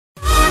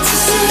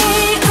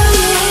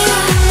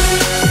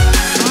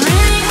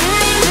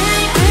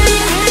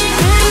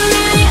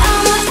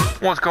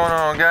What's going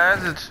on,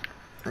 guys? It's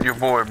your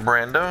boy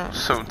Brando.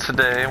 So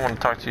today I want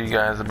to talk to you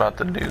guys about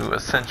the new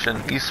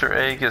Ascension Easter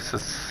egg. It's a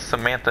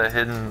Samantha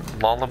hidden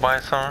lullaby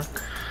song.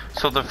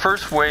 So the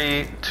first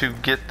way to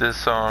get this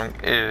song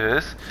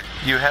is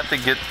you have to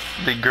get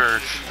the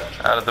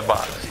Gersh out of the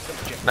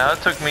box. Now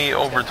it took me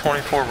over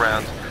 24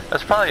 rounds.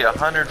 That's probably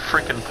 100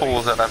 freaking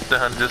pulls that I've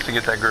done just to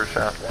get that Gersh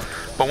out.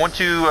 But once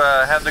you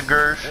have the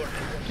Gersh,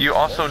 you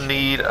also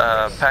need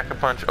a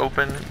Pack-a-Punch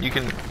open.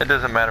 It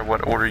doesn't matter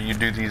what order you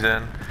do these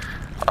in.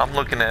 I'm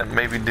looking at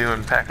maybe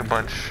doing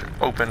Pack-a-Punch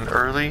open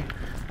early.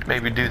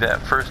 Maybe do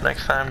that first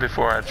next time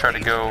before I try to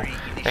go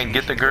and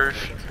get the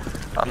Gersh.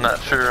 I'm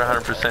not sure,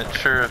 100%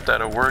 sure if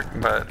that'll work,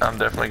 but I'm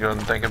definitely going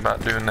to think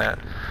about doing that.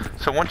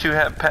 So once you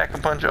have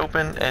Pack-a-Punch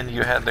open and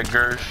you have the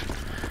Gersh,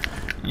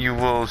 you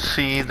will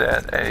see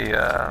that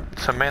a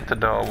Samantha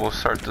doll will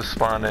start to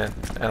spawn in,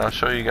 and I'll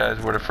show you guys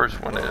where the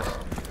first one is.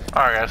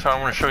 Alright guys, so I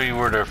want to show you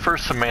where the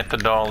first Samantha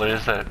doll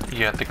is that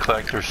you have to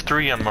collect. There's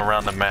 3 of them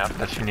around the map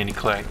that you need to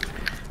collect.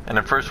 And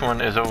the first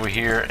one is over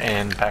here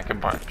in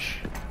Pack-a-Punch.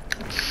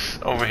 It's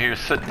over here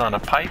sitting on a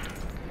pipe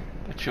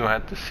that you'll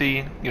have to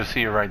see. You'll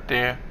see it right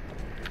there.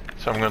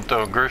 So I'm going to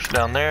throw a Gersh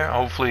down there.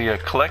 Hopefully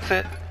it collects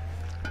it.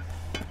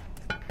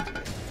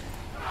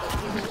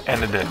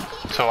 And it didn't.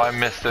 So I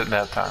missed it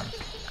that time.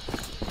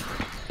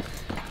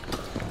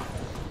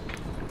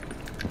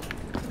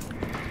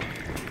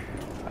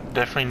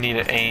 Definitely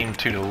need to aim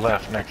to the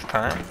left next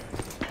time.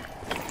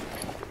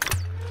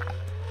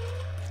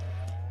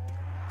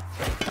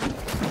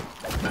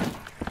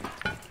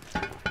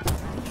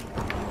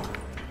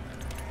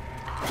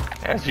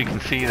 As you can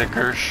see, the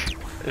Gersh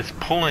is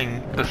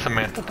pulling the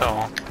Samantha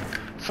doll.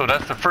 So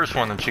that's the first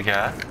one that you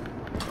got.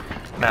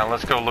 Now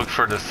let's go look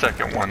for the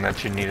second one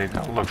that you need to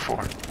go look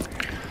for.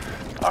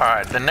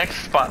 Alright, the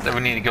next spot that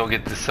we need to go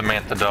get the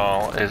Samantha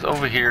doll is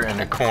over here in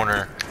the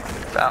corner.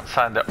 It's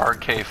outside the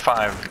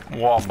RK5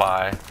 wall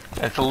by.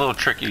 It's a little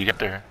tricky to get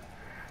there.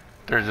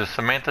 There's a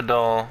Samantha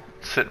doll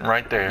sitting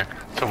right there.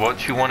 So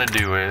what you want to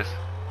do is,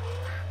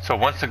 so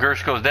once the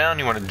Gersh goes down,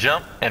 you want to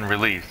jump and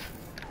release.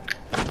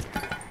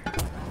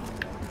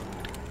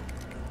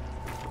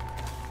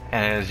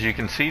 And as you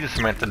can see, the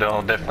Samantha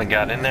doll definitely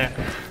got in there.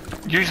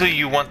 Usually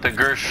you want the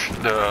Gersh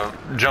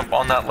to jump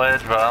on that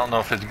ledge, but I don't know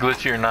if it's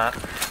glitchy or not.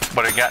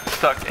 But it got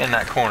stuck in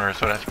that corner,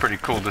 so that's pretty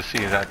cool to see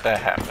that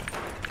happened.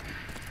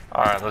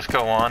 Alright, let's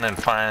go on and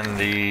find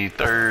the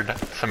third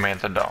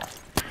Samantha doll.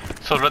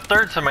 So the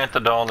third Samantha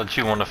doll that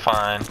you want to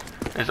find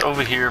is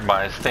over here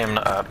by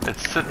Stamina Up.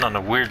 It's sitting on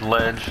a weird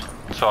ledge,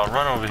 so I'll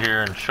run over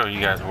here and show you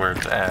guys where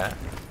it's at.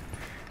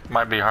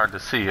 Might be hard to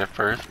see at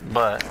first,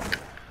 but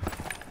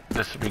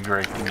this would be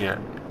great to get.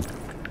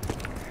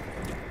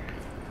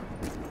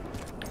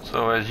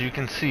 So as you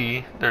can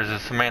see, there's a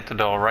Samantha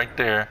doll right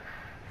there.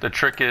 The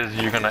trick is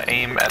you're going to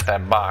aim at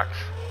that box,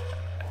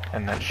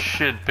 and that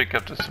should pick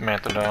up the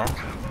Samantha doll.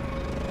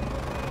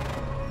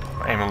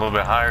 Aim a little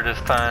bit higher this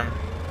time.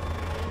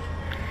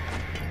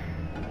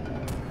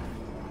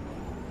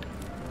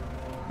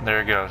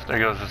 There it goes. There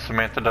goes the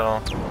Samantha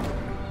doll.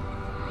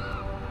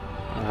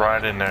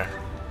 Right in there.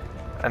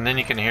 And then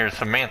you can hear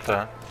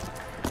Samantha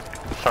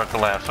start to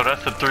laugh. So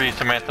that's the 3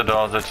 Samantha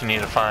dolls that you need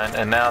to find.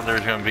 And now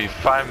there's going to be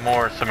 5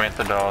 more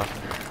Samantha dolls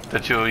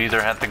that you'll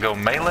either have to go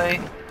melee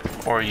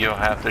or you'll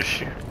have to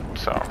shoot.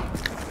 So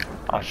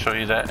I'll show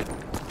you that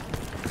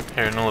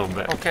here in a little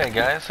bit. Okay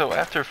guys, so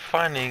after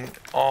finding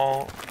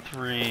all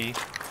 3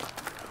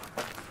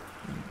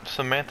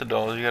 Samantha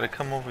dolls, you gotta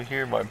come over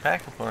here by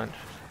Pack-a-Punch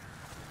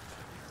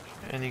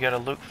and you gotta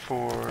look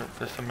for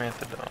the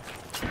Samantha doll.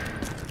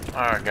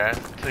 Alright guys,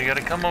 so you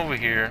gotta come over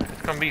here.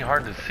 It's gonna be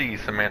hard to see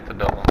Samantha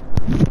doll,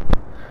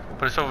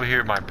 but it's over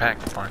here by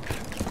Pack-a-Punch.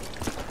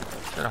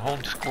 So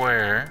hold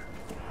square.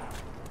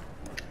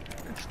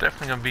 It's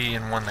definitely gonna be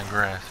in one of the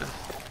grasses.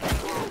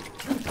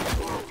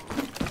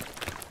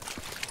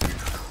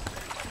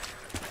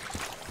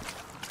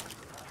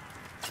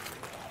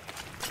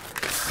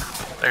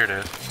 There it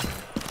is.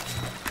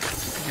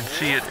 You can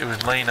see it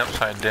was laying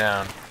upside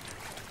down.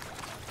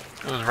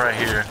 It was right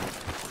here.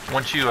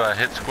 Once you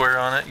hit square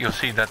on it, you'll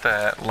see that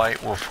that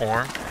light will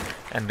form,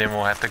 and then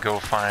we'll have to go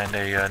find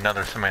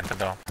another Samantha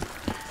doll.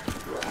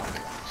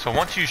 So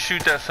once you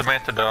shoot that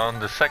Samantha doll,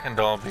 the second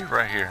doll will be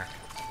right here.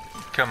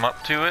 Come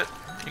up to it.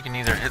 You can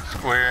either hit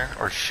square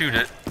or shoot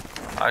it.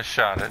 I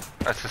shot it.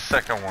 That's the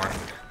second one.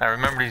 Now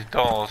remember, these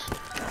dolls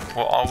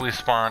will always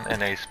spawn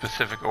in a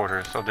specific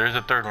order. So there's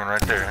a third one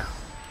right there.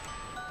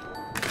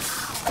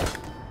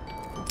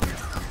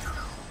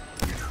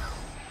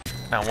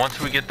 Now once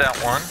we get that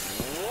one,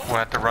 we'll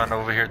have to run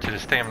over here to the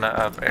Stamina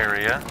Up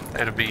area.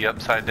 It'll be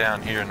upside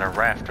down here in the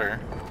rafter.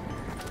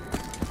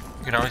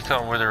 You can always tell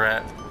them where they're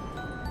at.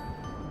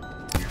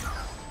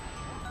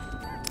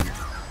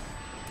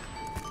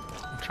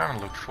 I'm trying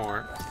to look for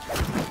it.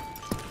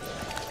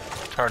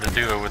 It's hard to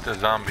do it with a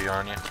zombie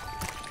on you.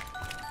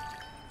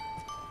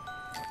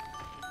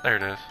 There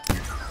it is.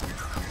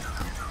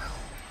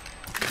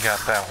 Got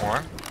that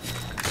one.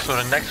 So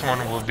the next one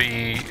will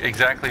be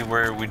exactly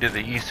where we did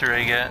the Easter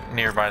egg at,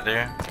 nearby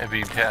there. It'll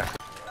be past.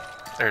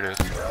 There it is.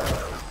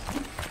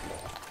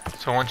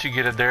 So once you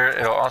get it there,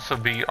 it'll also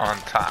be on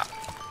top.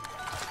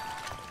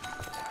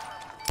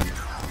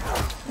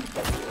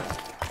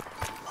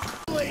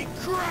 Holy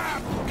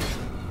crap!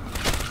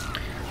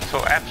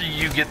 So after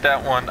you get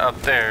that one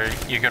up there,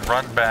 you can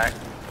run back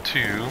to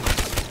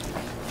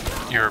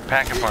your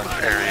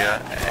Pack-a-Punch area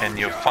and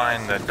you'll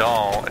find the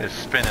doll is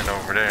spinning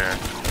over there.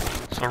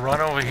 So run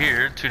over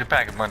here to the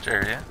Pack-a-Punch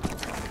area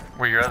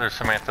where your other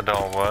Samantha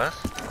doll was.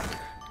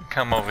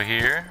 Come over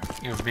here,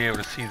 you'll be able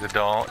to see the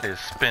doll is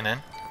spinning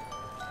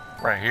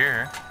right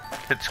here.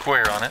 Hit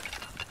square on it.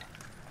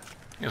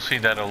 You'll see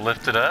that it'll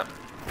lift it up.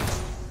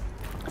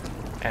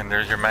 And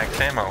there's your max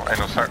ammo, and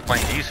it'll start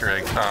playing the Easter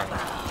egg song.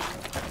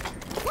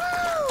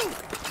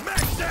 Woo!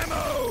 Max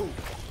ammo!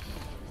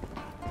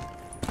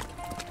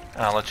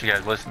 And I'll let you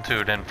guys listen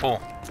to it in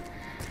full.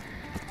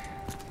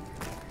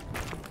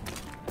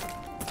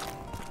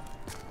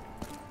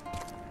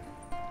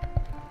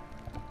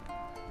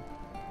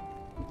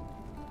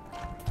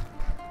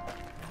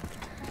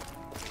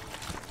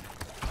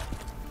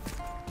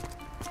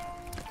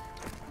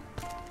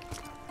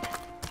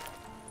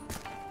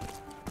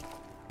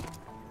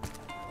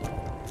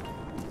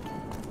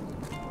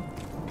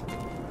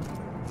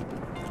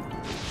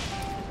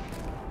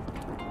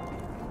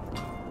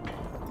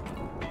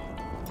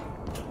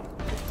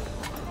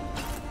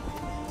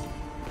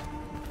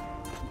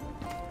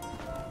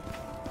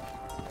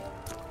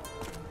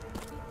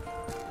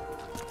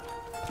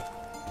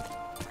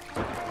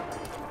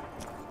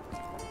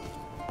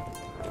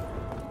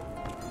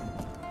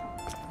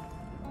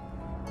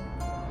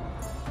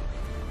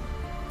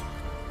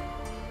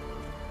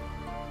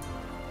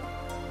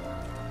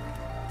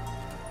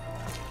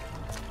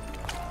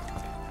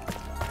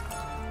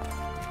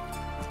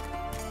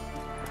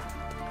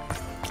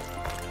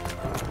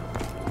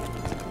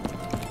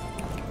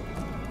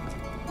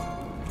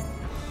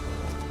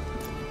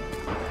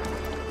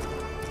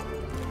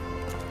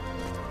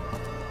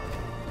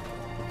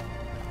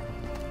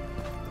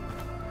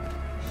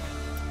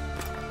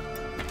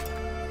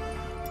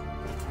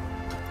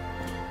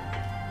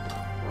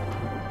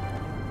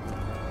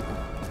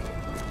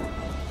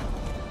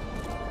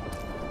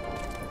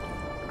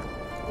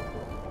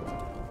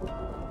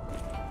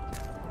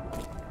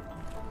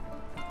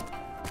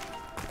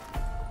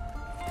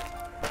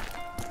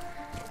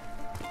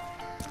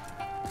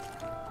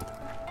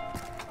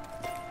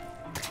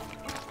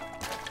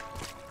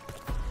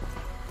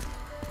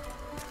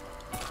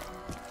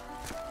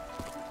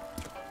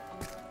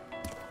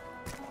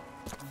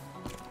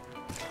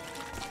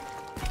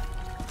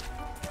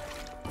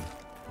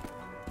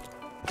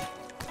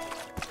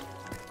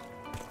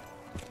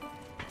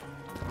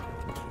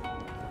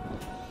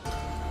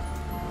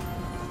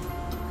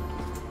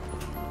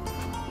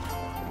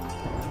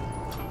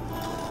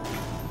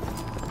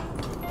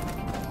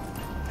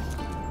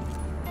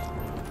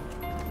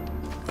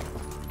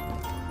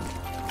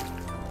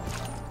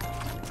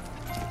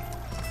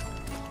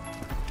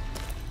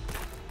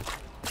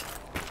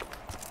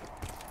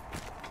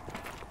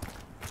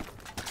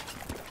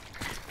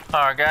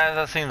 Alright guys,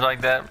 that seems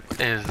like that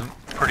is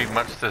pretty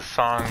much the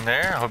song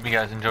there. I hope you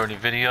guys enjoyed the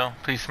video.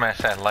 Please smash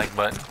that like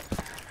button.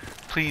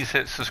 Please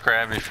hit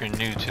subscribe if you're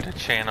new to the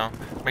channel.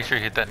 Make sure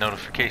you hit that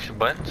notification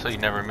button so you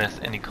never miss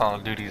any Call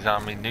of Duty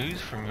Zombie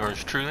news from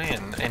yours truly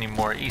and any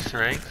more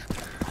Easter eggs.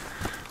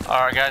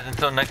 Alright guys,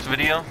 until next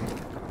video,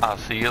 I'll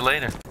see you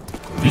later.